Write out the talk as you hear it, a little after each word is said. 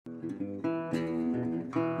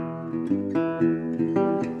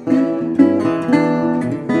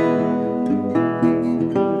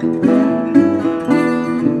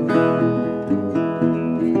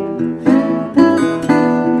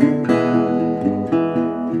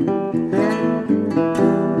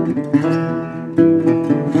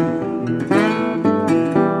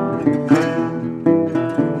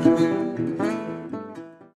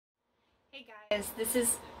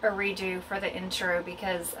a redo for the intro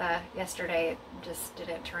because yesterday it just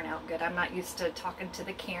didn't turn out good. I'm not used to talking to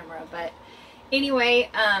the camera, but anyway,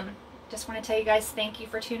 just want to tell you guys thank you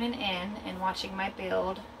for tuning in and watching my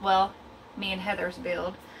build. Well, me and Heather's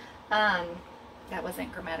build. That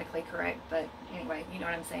wasn't grammatically correct, but anyway, you know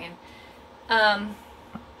what I'm saying.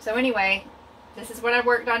 So anyway, this is what I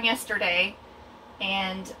worked on yesterday,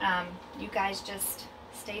 and you guys just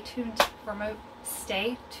stay tuned for more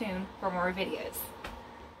videos.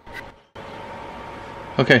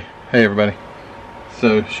 Okay, hey everybody.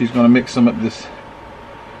 So she's going to mix some of this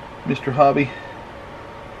Mr. Hobby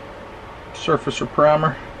surfacer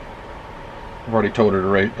primer. I've already told her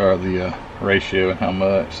the ratio and how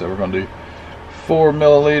much. So we're going to do 4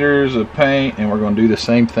 milliliters of paint, and we're going to do the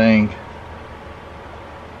same thing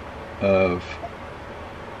of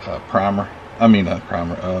primer. I mean not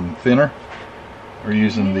primer, thinner. We're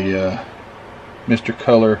using the Mr.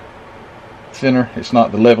 Color thinner. It's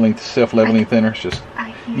not the leveling, self-leveling thinner. It's just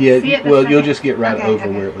well, you'll just get right over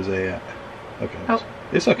where it was at. Okay, oh.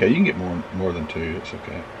 It's okay. You can get more than 2. It's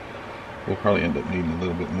okay. We'll probably end up needing a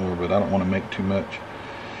little bit more, but I don't want to make too much.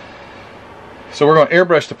 So we're going to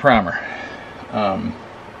airbrush the primer,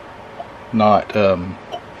 not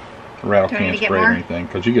rattle can spray or anything,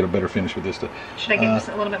 because you get a better finish with this stuff. Should I get just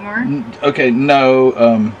a little bit more? Okay,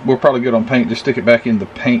 no. We're probably good on paint. Just stick it back in the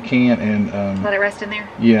paint can and let it rest in there.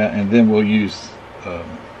 Yeah, and then we'll use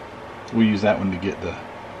that one to get the.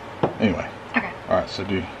 Anyway. Okay. All right. So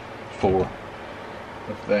do 4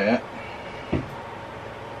 of that.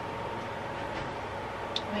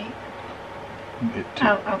 Wait.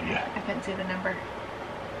 Oh, okay. Yeah. I couldn't see the number.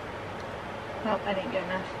 Oh, I didn't get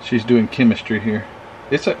enough. She's doing chemistry here.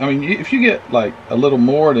 I mean, if you get like a little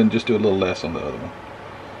more, then just do a little less on the other one.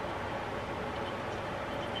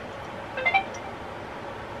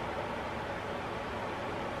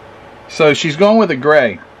 So she's going with a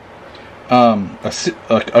gray,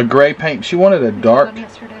 a gray paint. She wanted a dark.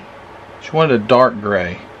 She wanted a dark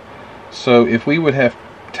gray. So if we would have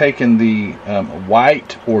taken the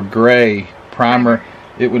white or gray primer,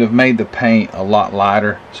 it would have made the paint a lot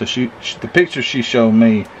lighter. So the picture she showed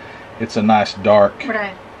me, it's a nice dark.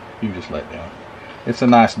 You just let down. It's a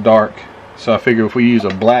nice dark. So I figure if we use a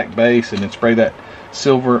black base and then spray that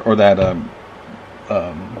silver or that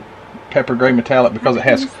pepper gray metallic, because it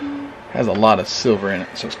has a lot of silver in it,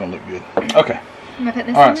 so it's gonna look good. Okay.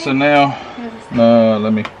 All right. So now,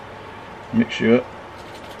 let me mix you up.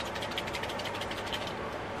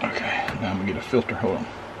 Okay. Now I'm gonna get a filter. Hold on.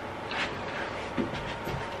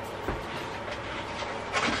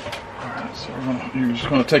 So you're just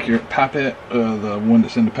going to take your pipette, the one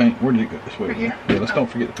that's in the paint. Where did it go? This way. Right here? Yeah, let's don't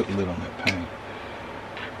forget to put the lid on that paint.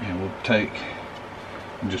 And we'll take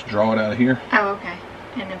and just draw it out of here. Oh, okay.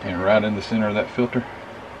 And right in the center of that filter.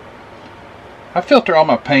 I filter all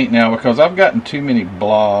my paint now because I've gotten too many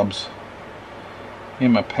blobs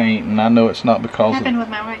in my paint, and I know it's not because happened with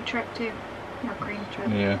my white truck too, or green truck.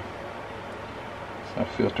 Yeah. So I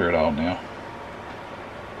filter it all now.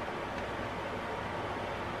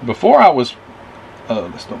 Before I was,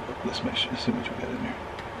 let's make sure. Let's see what we got in there.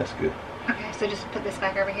 That's good. Okay, so just put this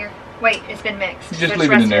back over here. Wait, it's been mixed. Just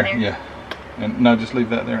leave it in there. Yeah. And no, just leave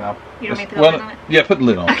that there, and I'll. You don't need to put the lid on it? Yeah, put the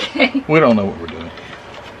lid on. Okay. We don't know what we're doing.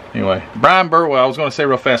 Anyway, Brian Burwell. I was going to say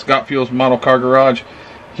real fast. Got Fuels Model Car Garage.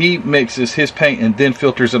 He mixes his paint and then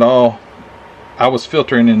filters it all. I was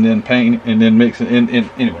filtering and then paint and then mixing. And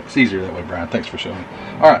anyway, it's easier that way, Brian. Thanks for showing me.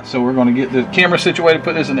 All right, so we're going to get the camera situated.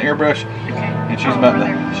 Put this in the airbrush. Okay. And she's about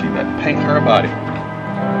to paint her body.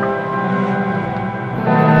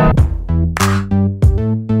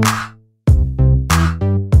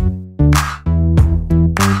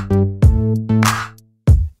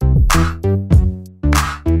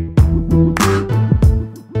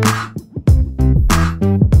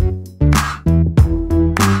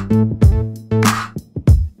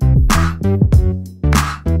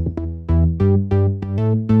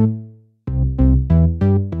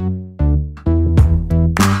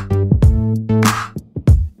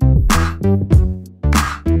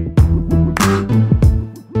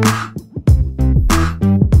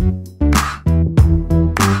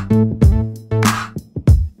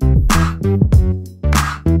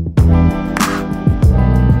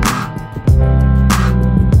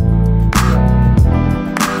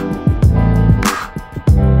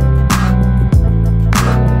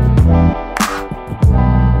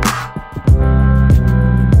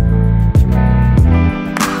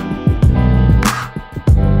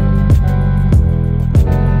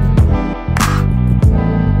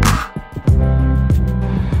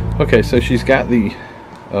 Okay, so she's got the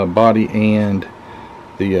body and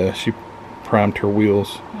the she primed her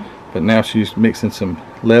wheels. But now she's mixing some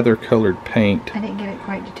leather colored paint. I didn't get it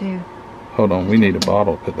quite to 2. Hold on, we need a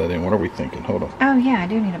bottle to put that in. What are we thinking? Hold on. Oh yeah, I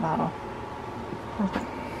do need a bottle.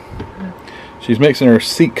 She's mixing her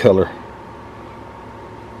seat color.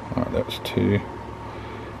 Alright, that was 2.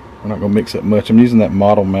 We're not going to mix up much. I'm using that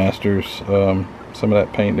Model Masters, some of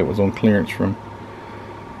that paint that was on clearance from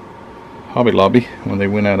Hobby Lobby when they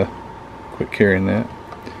went out of quit carrying that.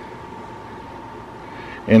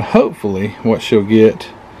 And hopefully what she'll get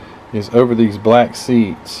is over these black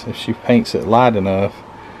seats, if she paints it light enough,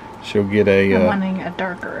 she'll get a I'm wanting a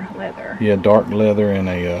darker leather. Yeah, dark leather and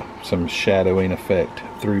a some shadowing effect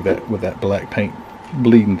through that with that black paint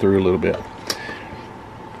bleeding through a little bit.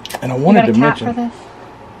 And I wanted to mention for this?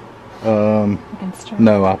 You can stir it.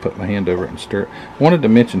 No, I'll put my hand over it and stir it. I wanted to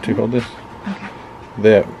mention too, hold this. Okay.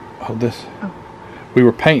 That hold this. Oh. We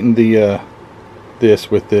were painting the this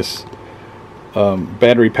with this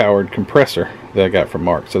battery powered compressor that I got from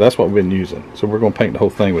Mark, so that's what we've been using. So we're going to paint the whole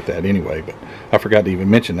thing with that anyway, but I forgot to even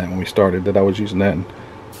mention that when we started that I was using that, and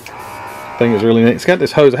I think it's really neat. It's got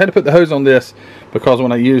this hose. I had to put the hose on this because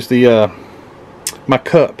when I used the my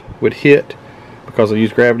cup would hit because I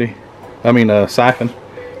used gravity, I mean siphon,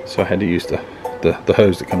 so I had to use the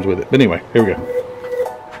hose that comes with it. But anyway, here we go.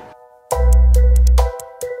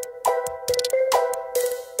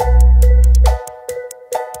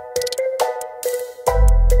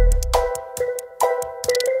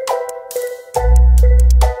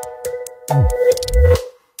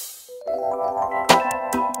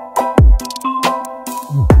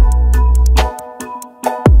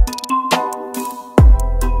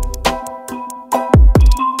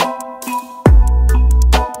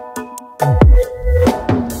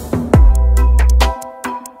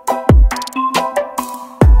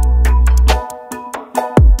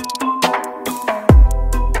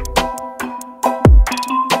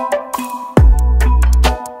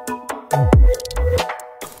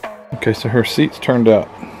 Okay, so her seats turned out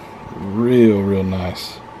real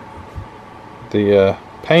nice. The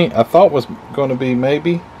paint I thought was going to be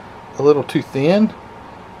maybe a little too thin,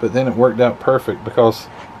 but then it worked out perfect because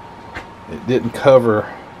it didn't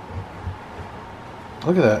cover.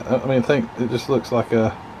 Look at that. I mean, I think it just looks like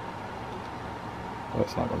a, well,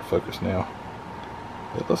 it's not going to focus now.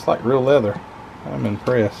 It looks like real leather. I'm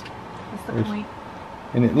impressed. That's the point.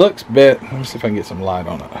 And it looks better. Let me see if I can get some light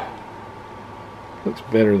on it. Looks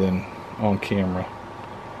better than on camera,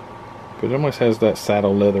 but it almost has that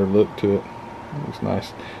saddle leather look to it. It looks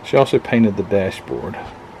nice. She also painted the dashboard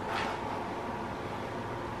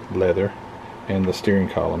leather and the steering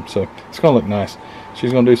column, so it's gonna look nice.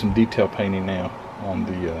 She's gonna do some detail painting now on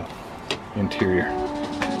the interior.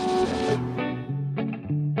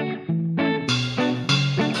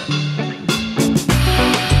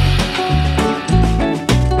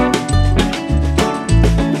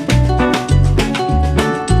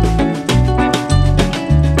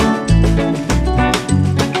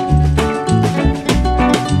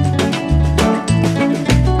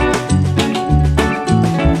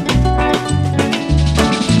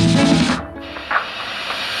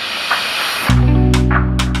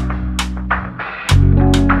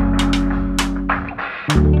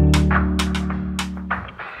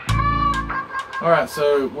 Alright,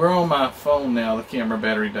 so we're on my phone now. The camera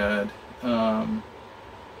battery died.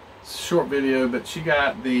 It's a short video, but she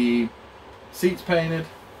got the seats painted.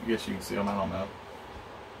 I guess you can see them, I don't know.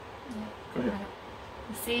 Go ahead.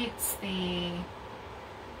 The seats, the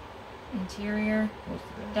interior,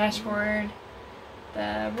 dashboard,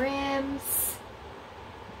 the rims.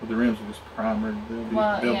 Well, the rims are just primered.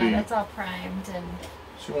 They'll be, that's all primed, and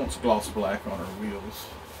she wants gloss black on her wheels.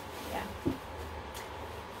 Yeah.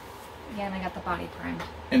 Yeah, and I got the body primed.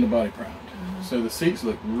 And the body primed. So the seats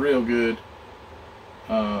look real good.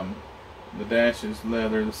 The dash is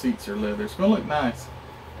leather, the seats are leather. It's gonna look nice.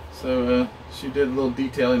 So she did a little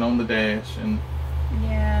detailing on the dash, and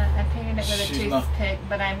yeah, I painted it with a toothpick,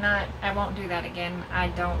 but I won't do that again. I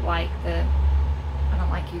don't like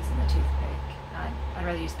using the toothpick. I'd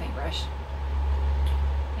rather use paintbrush.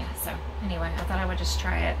 Yeah, so anyway, I thought I would just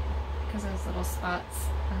try it because those little spots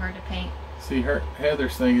are hard to paint. See,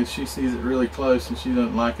 Heather's thing is she sees it really close and she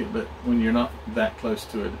doesn't like it, but when you're not that close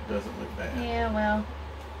to it, it doesn't look bad. Yeah, well,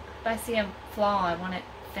 if I see a flaw, I want it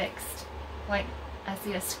fixed. Like, I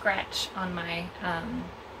see a scratch on my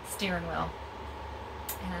steering wheel,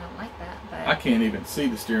 and I don't like that. But I can't even see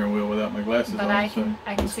the steering wheel without my glasses on. But I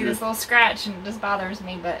can see this little scratch, and it just bothers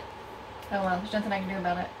me, but oh well, there's nothing I can do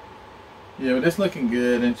about it. Yeah, but it's looking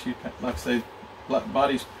good, and she, like I say,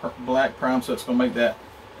 body's black prime, so it's going to make that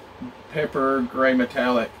pepper gray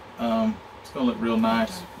metallic. It's going to look real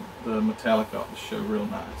nice. The metallic ought to show real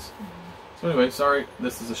nice. So anyway, sorry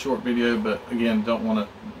this is a short video, but again, don't want to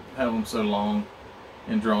have them so long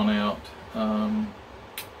and drawn out.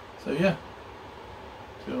 So yeah,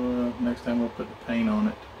 till next time we'll put the paint on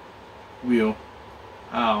it.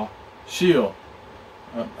 I'll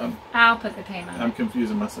put the paint on I'm it.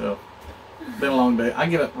 confusing myself. Been a long day. I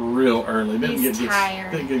get up real early. He's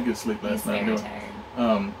tired. Didn't get good sleep last night. He's very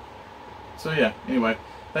tired. So yeah, anyway,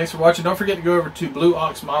 thanks for watching. Don't forget to go over to Blue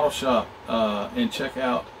Ox Model Shop and check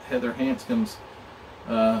out Heather Hanscom's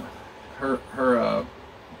her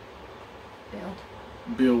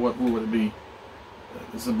build. What would it be?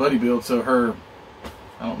 It's a buddy build, so her,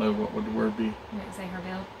 I don't know what would the word be. You didn't say her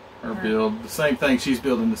build? Her build. The same thing, she's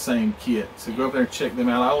building the same kit. So go up there and check them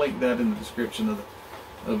out. I'll link that in the description of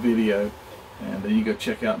the video. And then you go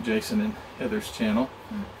check out Jason and Heather's channel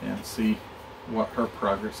and see what her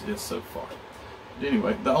progress is so far. But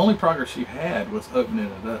anyway, the only progress she had was opening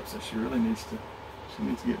it up, so she really needs to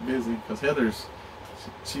get busy, because Heather's,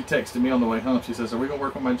 she texted me on the way home. She says, "Are we gonna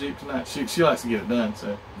work on my Jeep tonight?" She likes to get it done,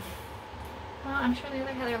 so. Well, I'm sure the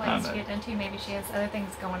other Heather likes to get done too. Maybe she has other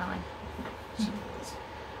things going on. She does.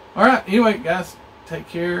 All right. Anyway, guys, take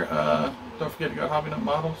care. Don't forget to go to Hobby Nut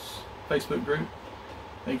Models Facebook group.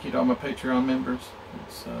 Thank you to all my Patreon members.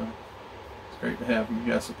 It's great to have you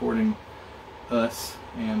guys supporting us,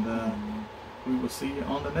 and we will see you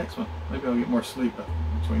on the next one. Maybe I'll get more sleep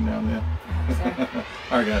between now and then. So.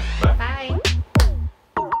 All right, guys. Bye.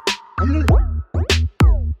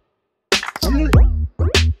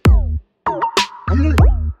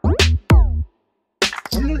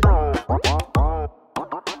 Bye.